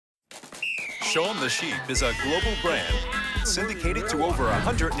Shaun the Sheep is a global brand syndicated to over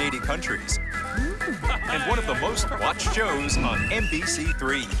 180 countries and one of the most watched shows on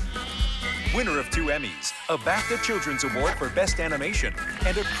MBC3. Winner of 2 Emmys, a BAFTA Children's Award for Best Animation,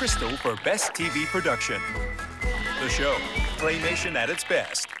 and a Crystal for Best TV Production. The show, claymation at its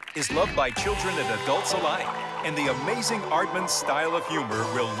best, is loved by children and adults alike, and the amazing Aardman's style of humor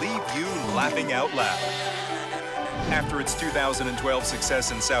will leave you laughing out loud. After its 2012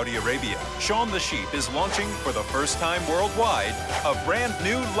 success in Saudi Arabia, Shaun the Sheep is launching for the first time worldwide a brand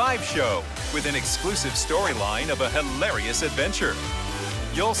new live show with an exclusive storyline of a hilarious adventure.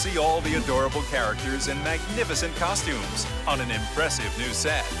 You'll see all the adorable characters in magnificent costumes on an impressive new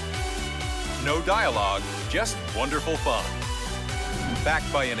set. No dialogue, just wonderful fun.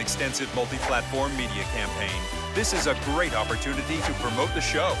 Backed by an extensive multi-platform media campaign, this is a great opportunity to promote the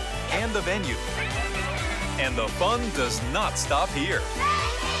show and the venue. And the fun does not stop here.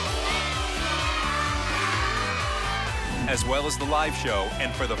 As well as the live show,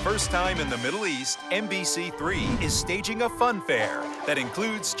 and for the first time in the Middle East, MBC3 is staging a fun fair that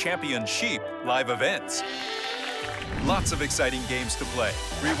includes Champion Sheep live events. Lots of exciting games to play,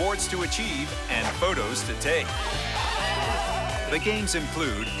 rewards to achieve, and photos to take. The games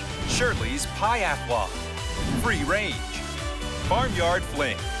include Shirley's Pie-athlon, Free Range, Farmyard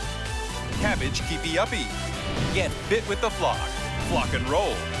Fling, Cabbage Keepy-uppy, Get Fit with the Flock, Flock and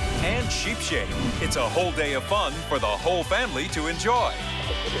Roll, and Sheep Shape. It's a whole day of fun for the whole family to enjoy.